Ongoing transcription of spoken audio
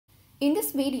In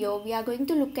this video, we are going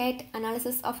to look at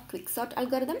analysis of quicksort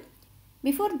algorithm.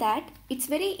 Before that, it's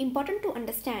very important to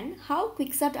understand how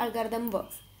quicksort algorithm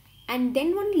works, and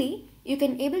then only you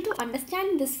can able to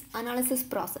understand this analysis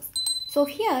process. So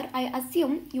here I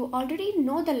assume you already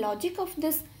know the logic of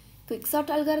this quicksort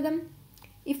algorithm.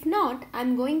 If not,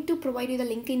 I'm going to provide you the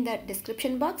link in the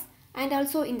description box and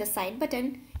also in the side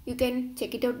button. You can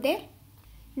check it out there.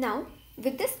 Now,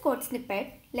 with this code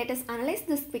snippet, let us analyze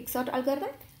this quicksort algorithm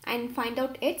and find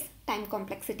out its time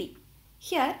complexity.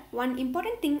 Here, one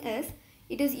important thing is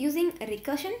it is using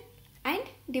recursion and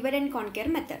divide and conquer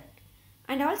method,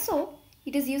 and also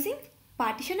it is using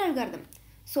partition algorithm.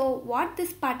 So what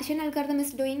this partition algorithm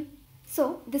is doing?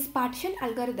 So this partition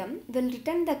algorithm will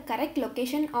return the correct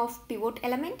location of pivot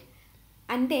element,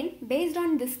 and then based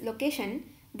on this location,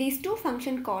 these two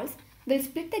function calls will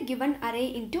split the given array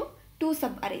into two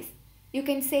subarrays. You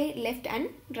can say left and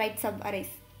right subarrays.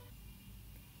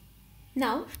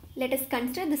 Now let us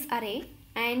consider this array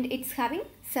and it's having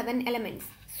 7 elements.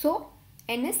 So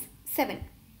n is 7.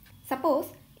 Suppose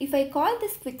if I call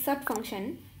this quicksort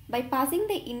function by passing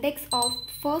the index of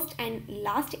first and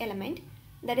last element,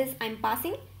 that is I am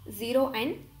passing 0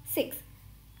 and 6,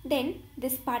 then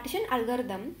this partition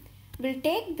algorithm will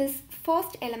take this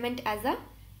first element as a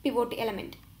pivot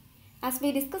element. As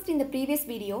we discussed in the previous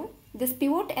video, this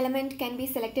pivot element can be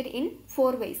selected in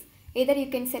 4 ways. Either you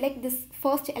can select this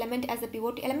first element as a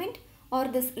pivot element, or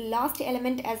this last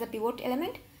element as a pivot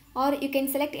element, or you can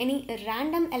select any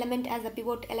random element as a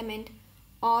pivot element,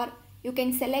 or you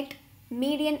can select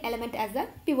median element as a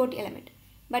pivot element.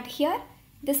 But here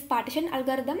this partition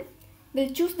algorithm will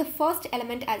choose the first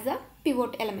element as a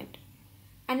pivot element,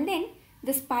 and then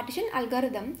this partition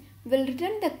algorithm will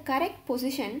return the correct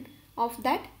position of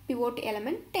that pivot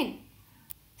element 10.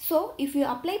 So if you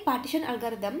apply partition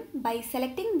algorithm by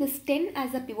selecting this 10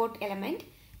 as a pivot element,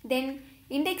 then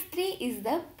index 3 is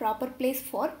the proper place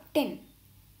for 10.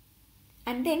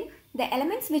 And then the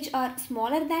elements which are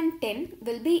smaller than 10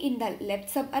 will be in the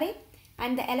left subarray,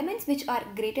 and the elements which are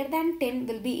greater than 10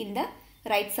 will be in the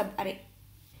right subarray.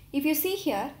 If you see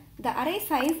here, the array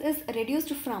size is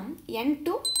reduced from n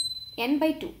to n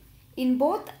by 2. In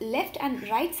both left and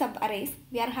right subarrays,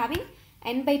 we are having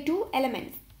n by 2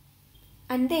 elements.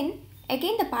 And then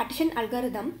again the partition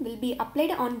algorithm will be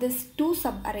applied on this 2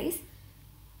 subarrays.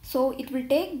 So it will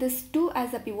take this 2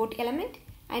 as a pivot element,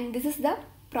 and this is the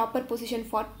proper position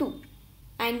for 2.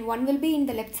 And 1 will be in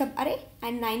the left subarray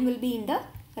and 9 will be in the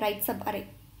right subarray.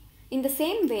 In the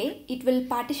same way, it will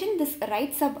partition this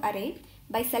right subarray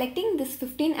by selecting this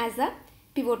 15 as a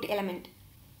pivot element.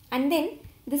 And then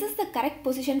this is the correct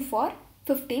position for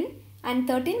 15, and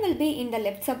 13 will be in the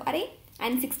left subarray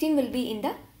and 16 will be in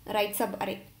the right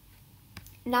subarray.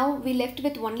 Now we left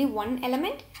with only one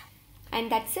element,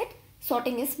 and that's it.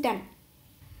 Sorting is done.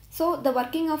 So the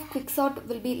working of quicksort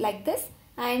will be like this,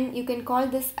 and you can call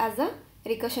this as a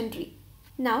recursion tree.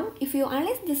 Now if you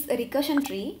analyze this recursion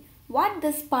tree, what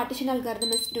this partition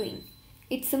algorithm is doing?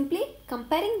 It's simply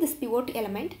comparing this pivot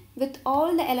element with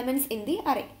all the elements in the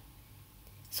array.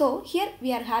 So here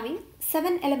we are having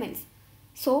 7 elements.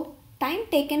 So time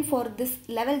taken for this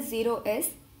level 0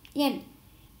 is n.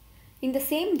 In the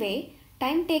same way,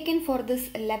 time taken for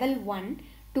this level 1,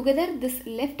 together this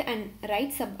left and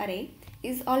right subarray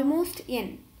is almost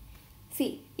n.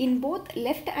 See, in both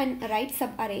left and right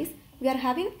subarrays, we are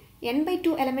having n by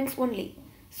 2 elements only.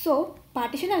 So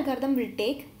partition algorithm will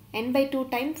take n by 2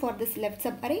 time for this left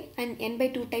subarray and n by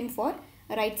 2 time for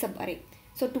right subarray.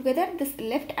 So together this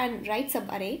left and right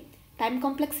subarray, time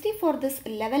complexity for this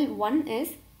level 1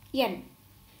 is n.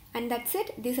 And that's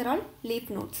it. These are all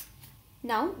leaf nodes.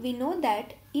 Now we know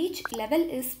that each level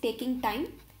is taking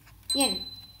time n.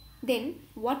 Then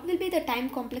what will be the time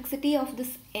complexity of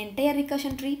this entire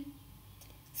recursion tree?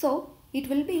 So it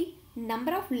will be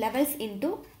number of levels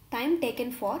into time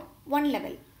taken for one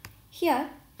level.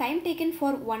 Here time taken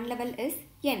for one level is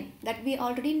n, that we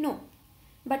already know.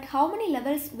 But how many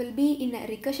levels will be in a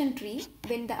recursion tree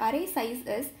when the array size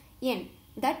is n?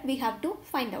 That we have to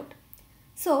find out.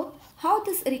 So how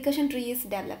this recursion tree is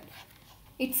developed?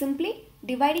 It's simply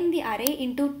dividing the array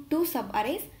into two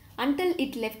subarrays until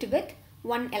it left with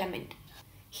one element.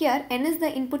 Here n is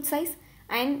the input size,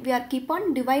 and we are keep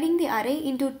on dividing the array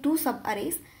into two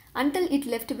subarrays until it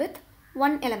left with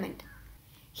one element.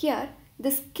 Here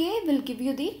this k will give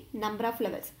you the number of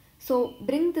levels. So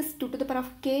bring this 2 to the power of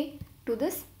k to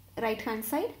this right hand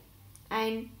side,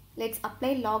 and let's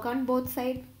apply log on both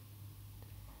sides.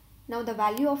 Now the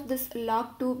value of this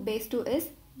log 2 base 2 is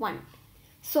 1.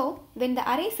 So when the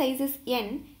array size is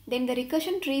n, then the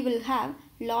recursion tree will have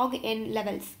log n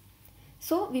levels.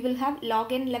 So we will have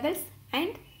log n levels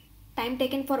and time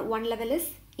taken for one level is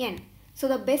n. So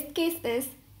the best case is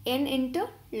n into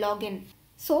log n.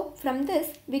 So from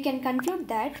this we can conclude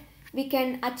that we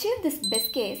can achieve this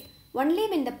best case only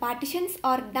when the partitions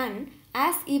are done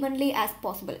as evenly as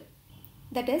possible.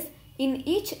 That is, in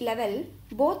each level,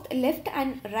 both left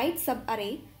and right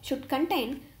subarray should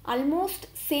contain almost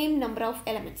same number of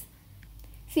elements.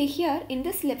 See here, in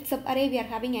this left subarray we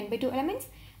are having n by 2 elements,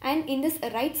 and in this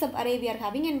right subarray we are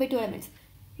having n by 2 elements.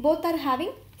 Both are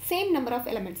having same number of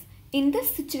elements. In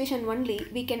this situation only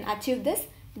we can achieve this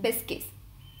best case.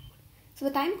 So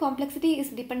the time complexity is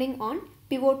depending on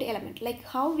pivot element, like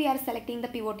how we are selecting the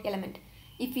pivot element.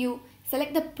 If you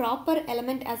select the proper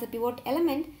element as a pivot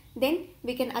element, then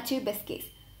we can achieve best case.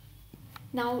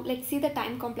 Now let's see the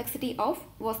time complexity of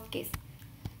worst case.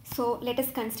 So let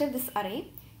us consider this array.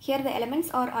 Here the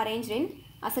elements are arranged in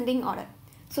ascending order.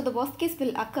 So the worst case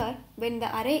will occur when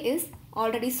the array is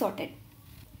already sorted.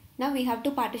 Now we have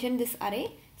to partition this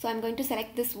array. So I'm going to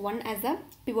select this 1 as a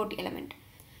pivot element.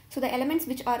 So the elements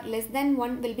which are less than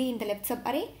 1 will be in the left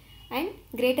subarray and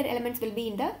greater elements will be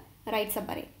in the right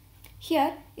subarray.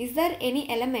 Here, is there any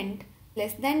element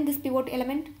less than this pivot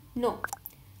element? No.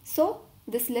 So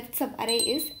this left subarray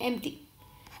is empty.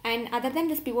 And other than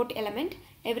this pivot element,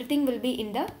 everything will be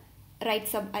in the right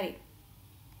subarray.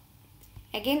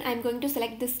 Again, I am going to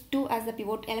select this 2 as the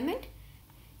pivot element.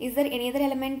 Is there any other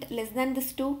element less than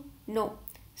this 2? No.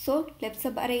 So left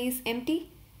subarray is empty.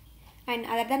 And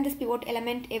other than this pivot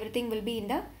element, everything will be in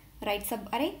the right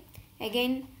subarray.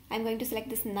 Again, I am going to select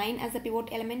this 9 as the pivot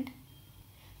element.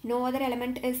 No other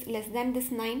element is less than this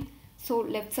 9. So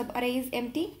left subarray is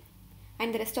empty.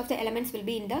 And the rest of the elements will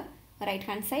be in the right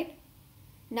hand side.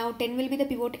 Now 10 will be the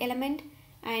pivot element.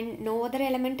 And no other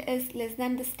element is less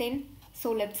than this 10.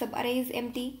 So left subarray is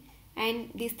empty.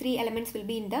 And these 3 elements will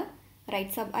be in the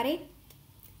right subarray.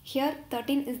 Here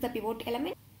 13 is the pivot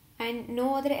element. And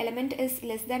no other element is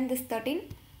less than this 13.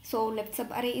 So left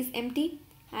subarray is empty.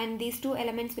 And these 2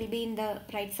 elements will be in the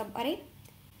right subarray.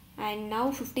 And now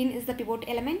 15 is the pivot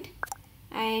element.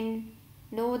 And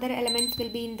no other elements will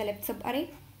be in the left subarray.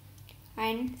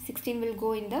 And 16 will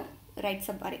go in the right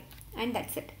subarray. And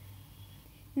that's it.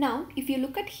 Now if you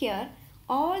look at here,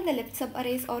 all the left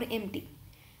subarrays are empty.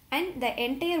 And the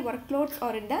entire workloads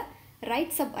are in the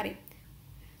right subarray.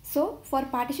 So for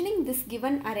partitioning this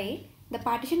given array, the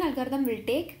partition algorithm will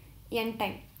take n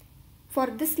time. For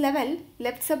this level,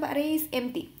 left subarray is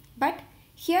empty, but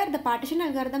here the partition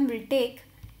algorithm will take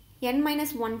n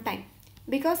minus 1 time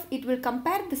because it will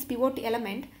compare this pivot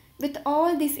element with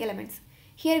all these elements.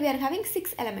 Here we are having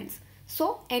 6 elements,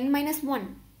 so n minus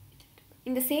 1.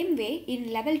 In the same way,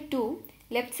 in level 2,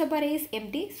 left subarray is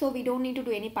empty, so we don't need to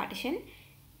do any partition.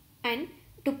 And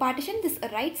to partition this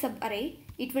right subarray,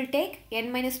 it will take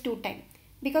n minus 2 time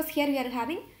because here we are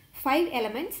having 5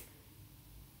 elements,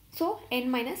 so n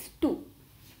minus 2.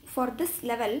 For this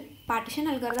level, partition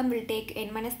algorithm will take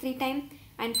n minus 3 time,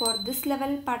 and for this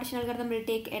level, partition algorithm will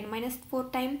take n minus 4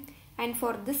 time, and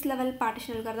for this level,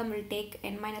 partition algorithm will take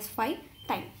n minus 5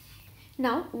 time.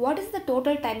 Now, what is the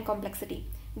total time complexity?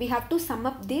 We have to sum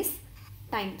up these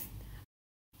times.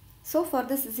 So for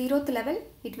this 0th level,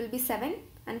 it will be 7,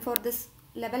 and for this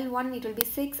level 1, it will be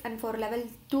 6, and for level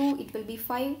 2, it will be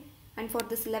 5, and for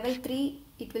this level 3,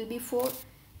 it will be 4,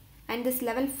 and this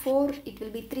level 4, it will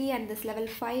be 3, and this level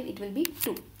 5, it will be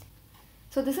 2.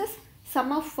 So this is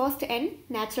sum of first n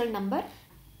natural number,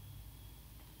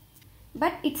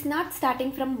 but it's not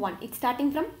starting from 1, it's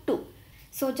starting from 2.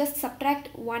 So just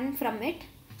subtract 1 from it.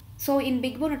 So in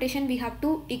Big O notation, we have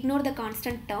to ignore the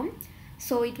constant term.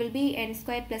 So it will be n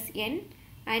square plus n,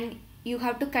 and you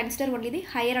have to consider only the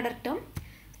higher order term.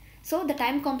 So the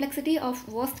time complexity of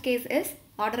worst case is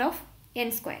order of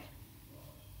n square.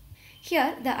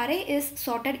 Here the array is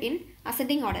sorted in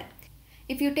ascending order.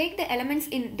 If you take the elements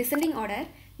in descending order,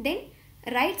 then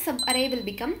right subarray will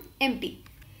become empty.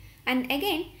 And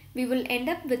again we will end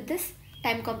up with this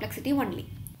time complexity only.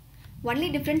 Only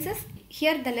difference is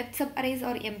here the left subarrays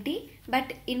are empty,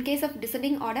 but in case of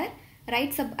descending order,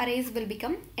 right subarrays will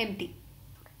become empty.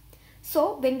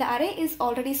 So when the array is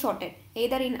already sorted,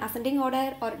 either in ascending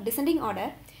order or descending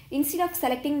order, instead of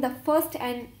selecting the first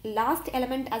and last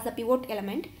element as a pivot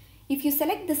element, if you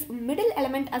select this middle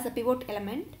element as a pivot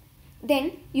element,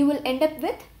 then you will end up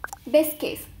with best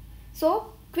case.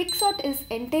 So quicksort is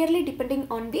entirely depending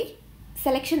on the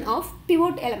selection of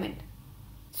pivot element.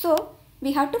 So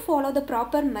we have to follow the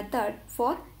proper method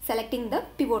for selecting the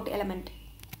pivot element.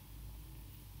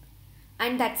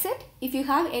 And that's it. If you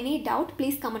have any doubt,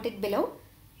 please comment it below.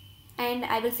 And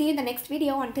I will see you in the next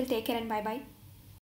video. Until take care and bye bye.